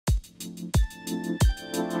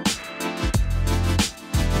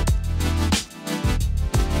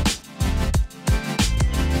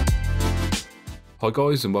Hi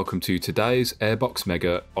guys, and welcome to today's AirBox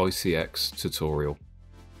MEGA ICX tutorial.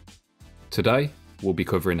 Today we'll be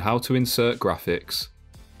covering how to insert graphics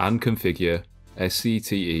and configure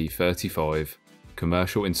SCTE-35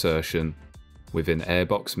 commercial insertion within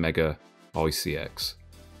AirBox MEGA ICX.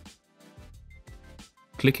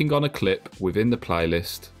 Clicking on a clip within the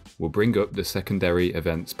playlist will bring up the secondary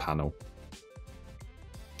events panel.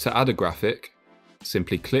 To add a graphic,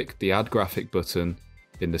 simply click the Add Graphic button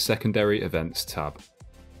in the Secondary Events tab.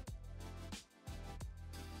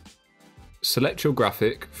 Select your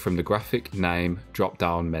graphic from the Graphic Name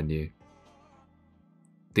drop-down menu.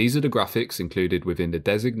 These are the graphics included within the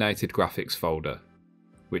designated graphics folder,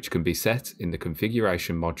 which can be set in the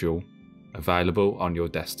configuration module available on your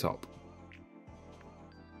desktop.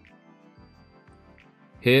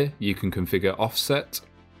 Here you can configure offset,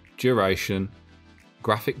 duration,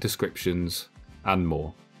 graphic descriptions, and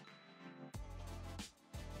more.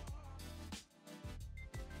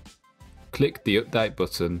 Click the Update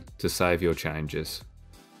button to save your changes.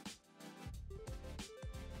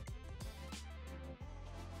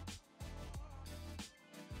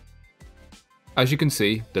 As you can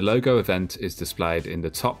see, the logo event is displayed in the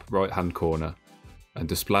top right hand corner and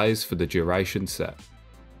displays for the duration set.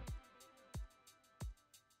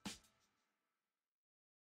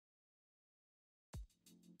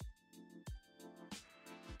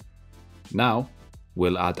 Now,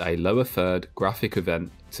 we'll add a lower third graphic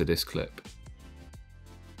event to this clip.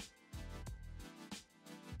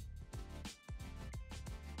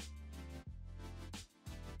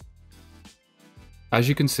 As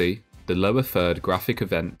you can see, the lower third graphic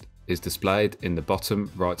event is displayed in the bottom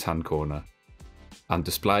right hand corner and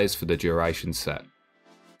displays for the duration set.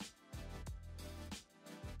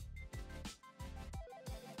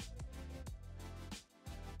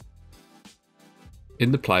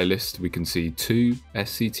 In the playlist we can see two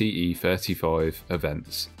SCTE-35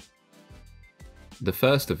 events. The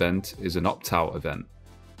first event is an opt-out event,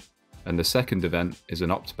 and the second event is an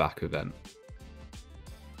opt-back event.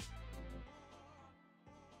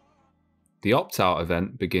 The opt-out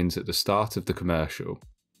event begins at the start of the commercial,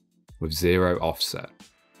 with 0 offset.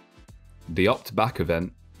 The opt-back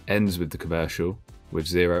event ends with the commercial, with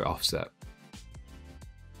 0 offset.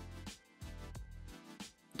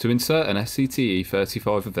 To insert an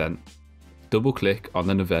SCTE-35 event, double-click on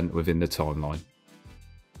an event within the timeline.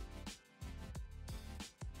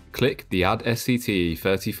 Click the Add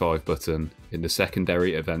SCTE-35 button in the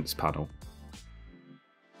Secondary Events panel.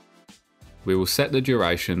 We will set the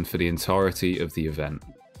duration for the entirety of the event.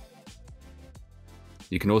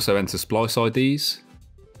 You can also enter splice IDs,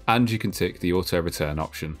 and you can tick the auto-return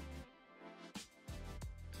option.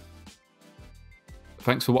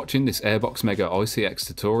 Thanks for watching this AirBox MEGA ICX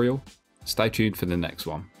tutorial. Stay tuned for the next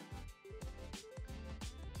one.